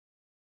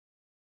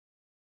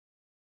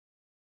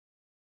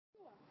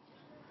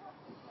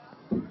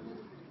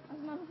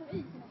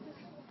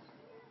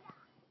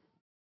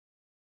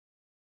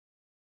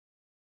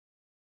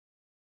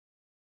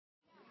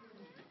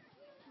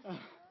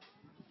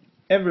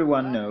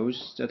Everyone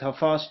knows that how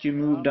fast you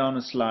move down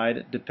a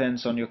slide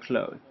depends on your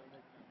clothes.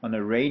 On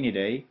a rainy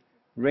day,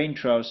 rain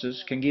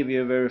trousers can give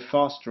you a very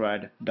fast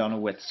ride down a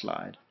wet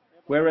slide,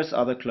 whereas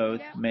other clothes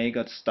may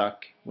get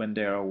stuck when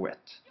they are wet.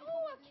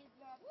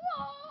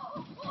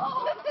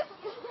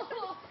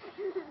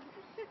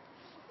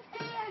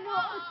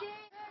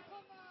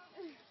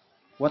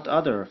 What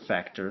other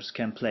factors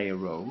can play a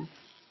role?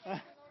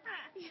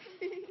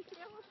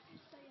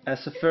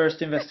 As a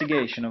first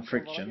investigation of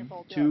friction,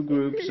 two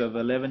groups of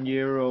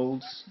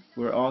 11-year-olds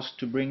were asked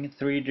to bring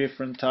 3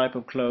 different types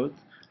of clothes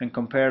and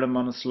compare them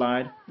on a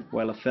slide,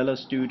 while a fellow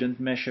student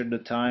measured the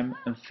time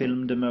and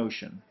filmed the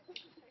motion.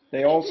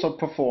 They also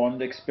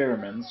performed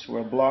experiments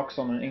where blocks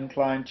on an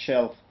inclined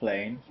shelf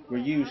plane were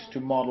used to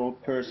model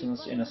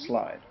persons in a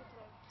slide.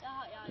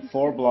 The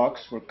 4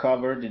 blocks were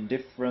covered in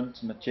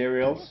different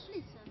materials,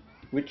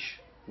 which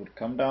would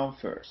come down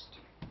first.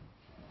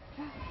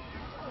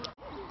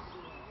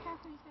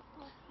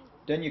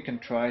 Then you can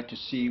try to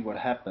see what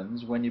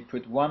happens when you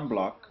put 1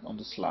 block on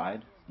the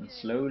slide and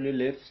slowly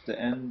lift the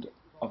end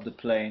of the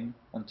plane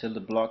until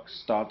the block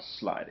starts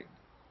sliding.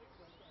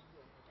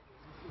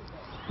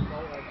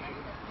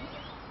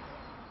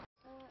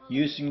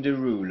 Using the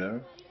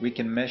ruler, we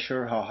can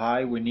measure how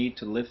high we need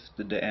to lift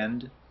the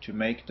end to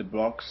make the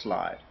block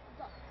slide.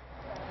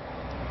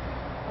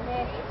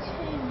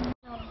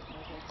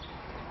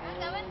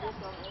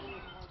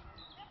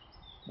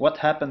 What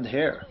happened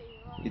here?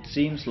 It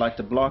seems like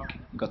the block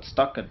got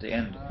stuck at the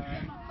end.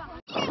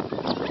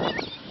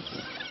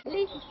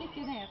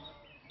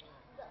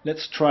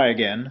 Let's try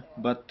again,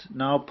 but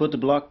now put the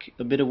block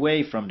a bit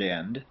away from the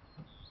end.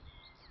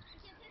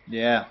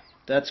 Yeah,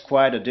 that's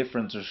quite a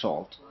different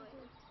result.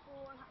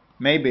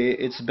 Maybe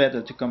it's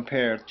better to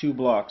compare 2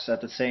 blocks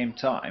at the same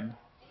time.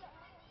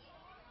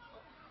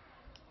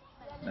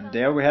 And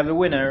there we have a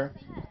winner.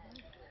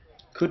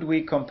 Could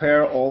we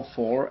compare all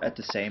 4 at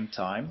the same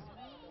time?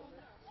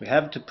 We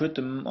have to put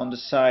them on the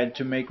side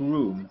to make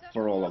room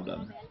for all of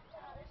them.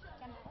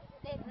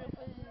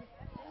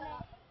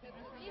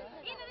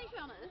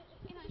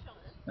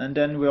 And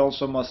then we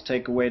also must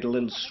take away the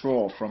little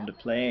straw from the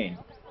plane.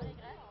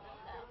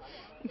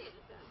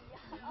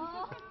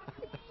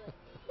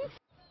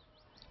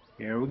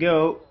 Here we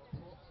go.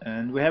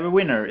 And we have a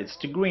winner. It's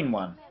the green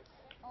one.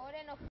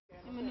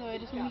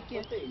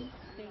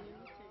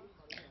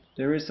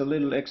 There is a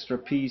little extra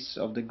piece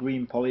of the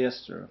green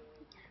polyester.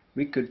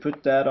 We could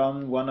put that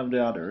on one of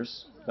the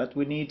others, but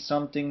we need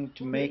something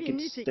to make it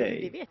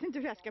stay.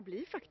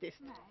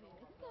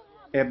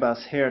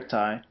 Ebba's hair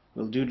tie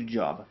will do the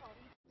job.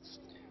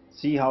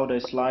 See how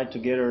they slide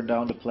together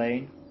down the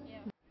plane?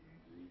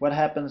 What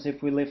happens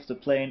if we lift the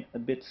plane a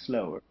bit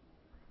slower?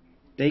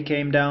 They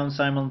came down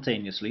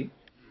simultaneously.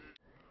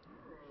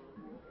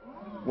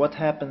 What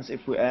happens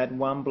if we add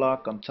 1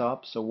 block on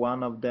top so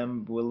one of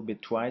them will be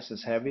twice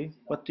as heavy?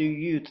 What do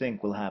you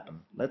think will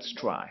happen? Let's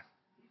try.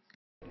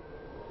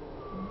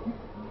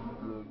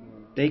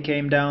 They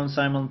came down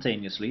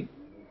simultaneously.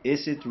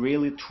 Is it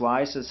really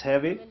twice as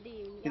heavy?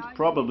 It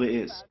probably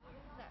is.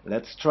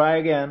 Let's try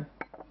again.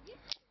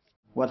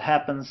 What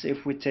happens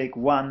if we take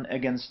 1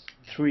 against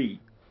 3?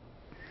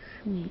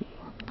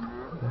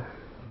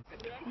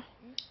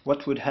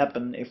 What would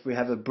happen if we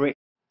have a brick?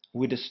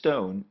 With a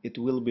stone, it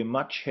will be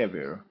much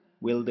heavier.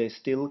 Will they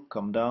still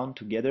come down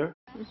together?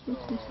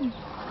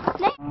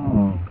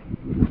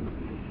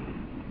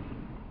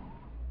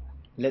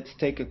 Let's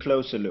take a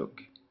closer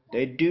look.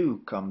 They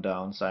do come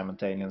down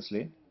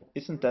simultaneously.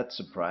 Isn't that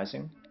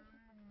surprising?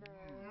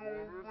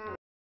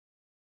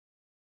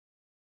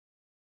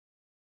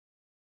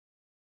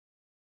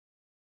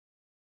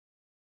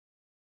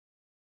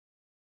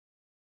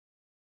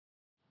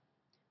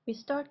 We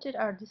started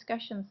our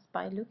discussions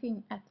by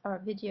looking at our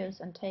videos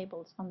and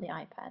tables on the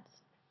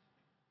iPads.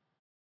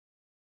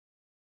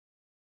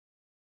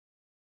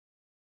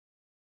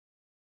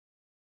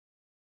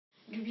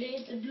 Du blir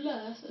inte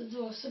blöt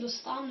då, så då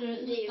stannar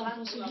du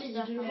utanför så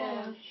glider du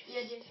bara.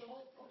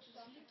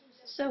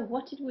 So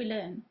what did we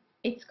learn?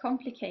 It's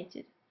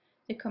complicated.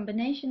 The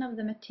combination of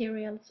the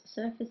materials'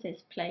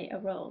 surfaces play a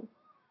role.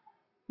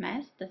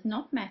 Mass does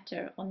not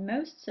matter on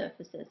most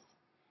surfaces,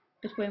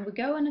 but when we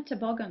go on a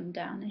toboggan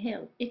down a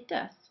hill, it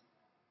does.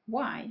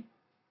 Why?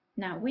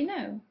 Now we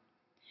know.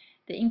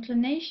 The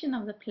inclination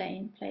of the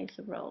plane plays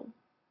a role,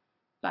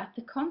 but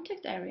the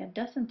contact area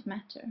doesn't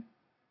matter.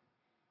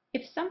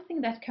 If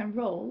something that can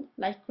roll,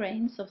 like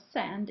grains of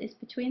sand, is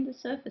between the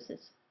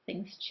surfaces,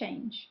 things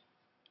change.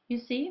 You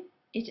see,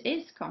 it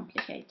is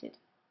complicated.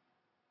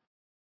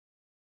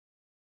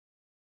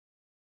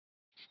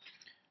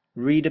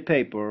 Read the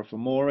paper for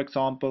more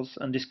examples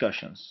and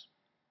discussions.